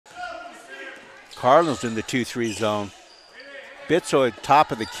Cardinals in the 2-3 zone. Bitso at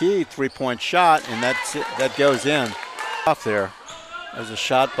top of the key, three-point shot, and that's it, that goes in. Off there. There's a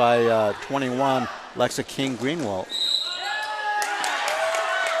shot by 21, Lexa King Greenwald.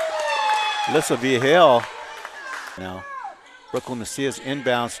 Alyssa Vigil. Now, Brooklyn Macias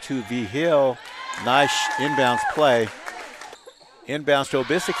inbounds to Vigil. Nice inbounds play. Inbounds to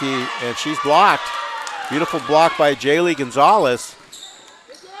Obisiki, and she's blocked. Beautiful block by Jaylee Gonzalez.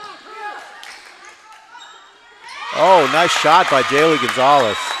 Oh, nice shot by Jaylee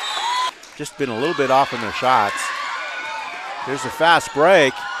Gonzalez. Just been a little bit off in their shots. There's a fast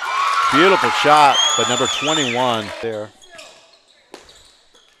break. Beautiful shot by number 21 there.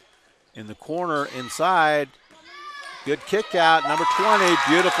 In the corner inside. Good kick out, number 20.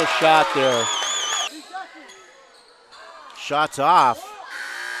 Beautiful shot there. Shots off.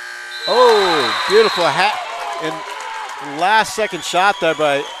 Oh, beautiful and last second shot there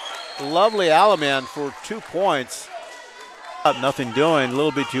by lovely Alaman for 2 points. Nothing doing, a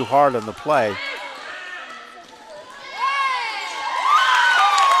little bit too hard on the play.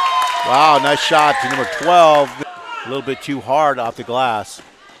 Wow, nice shot to number 12. A little bit too hard off the glass.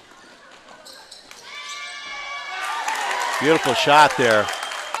 Beautiful shot there.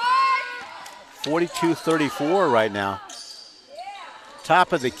 42-34 right now.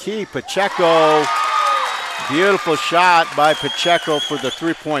 Top of the key, Pacheco. Beautiful shot by Pacheco for the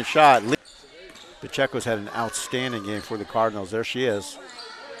three-point shot. Pacheco's had an outstanding game for the Cardinals. There she is.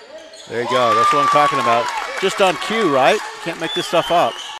 There you go. That's what I'm talking about. Just on cue, right? Can't make this stuff up.